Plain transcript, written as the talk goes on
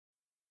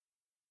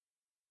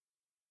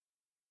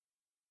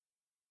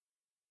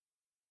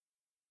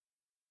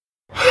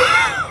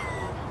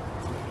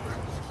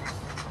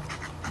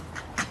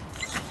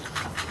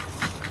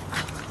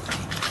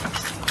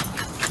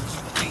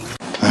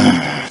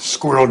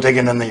squirrel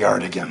digging in the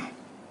yard again.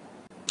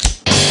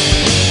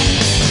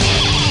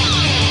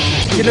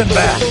 Get in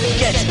back.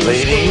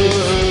 Ladies.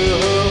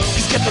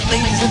 He's got the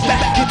ladies in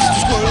back. Get the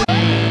squirrel.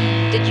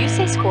 Did you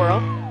say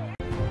squirrel?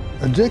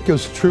 Dick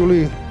is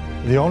truly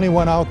the only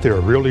one out there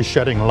really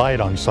shedding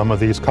light on some of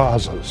these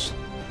causes.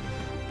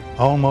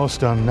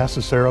 Almost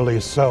unnecessarily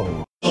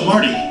so. So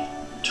Marty,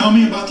 tell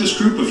me about this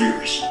group of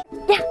yours.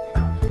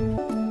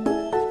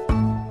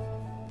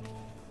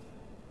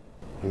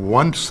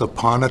 Once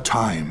upon a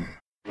time.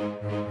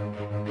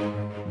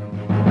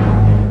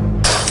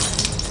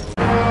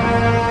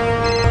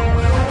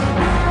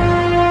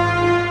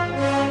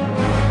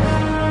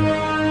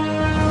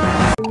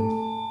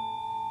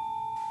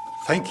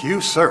 Thank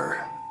you, sir.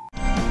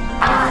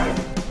 I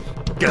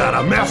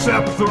gotta mess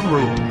up the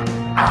room.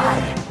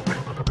 I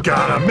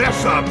gotta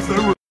mess up the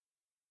room.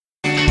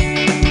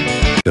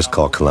 Just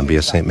call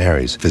Columbia St.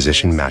 Mary's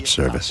Physician Match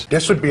Service.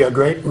 This would be a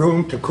great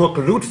room to cook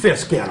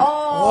lutefisk in.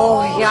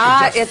 Oh,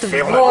 ja, it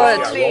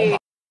would.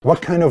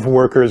 What kind of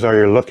workers are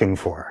you looking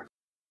for?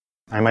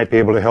 I might be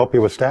able to help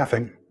you with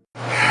staffing.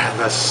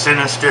 The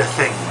sinister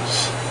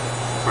things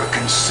were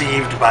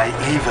conceived by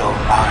evil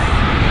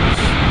minds.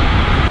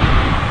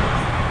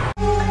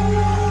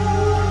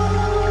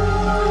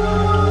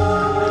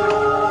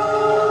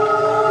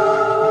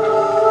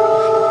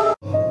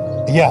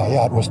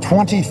 Yeah, it was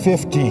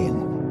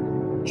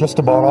 2015. Just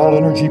about all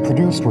energy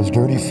produced was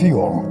dirty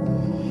fuel.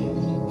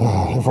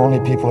 If only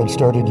people had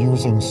started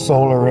using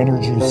solar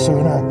energy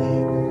sooner,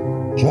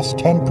 just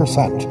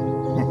 10%.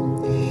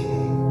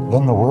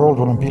 Then the world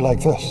wouldn't be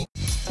like this.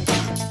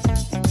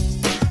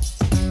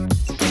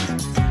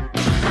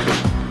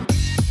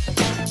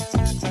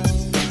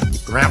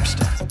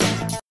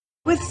 Ramstein.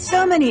 With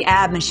so many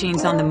ab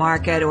machines on the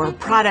market or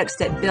products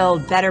that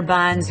build better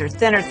buns or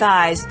thinner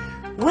thighs,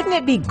 wouldn't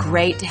it be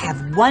great to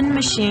have one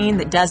machine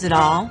that does it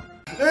all?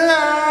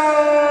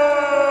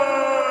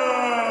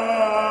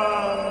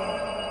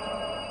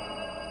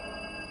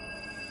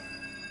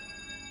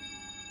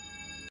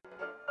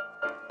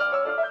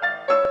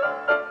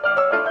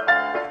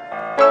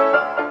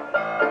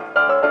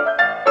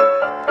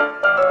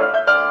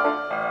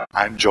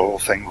 I'm Joel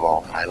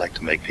Thingvall, and I like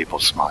to make people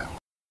smile.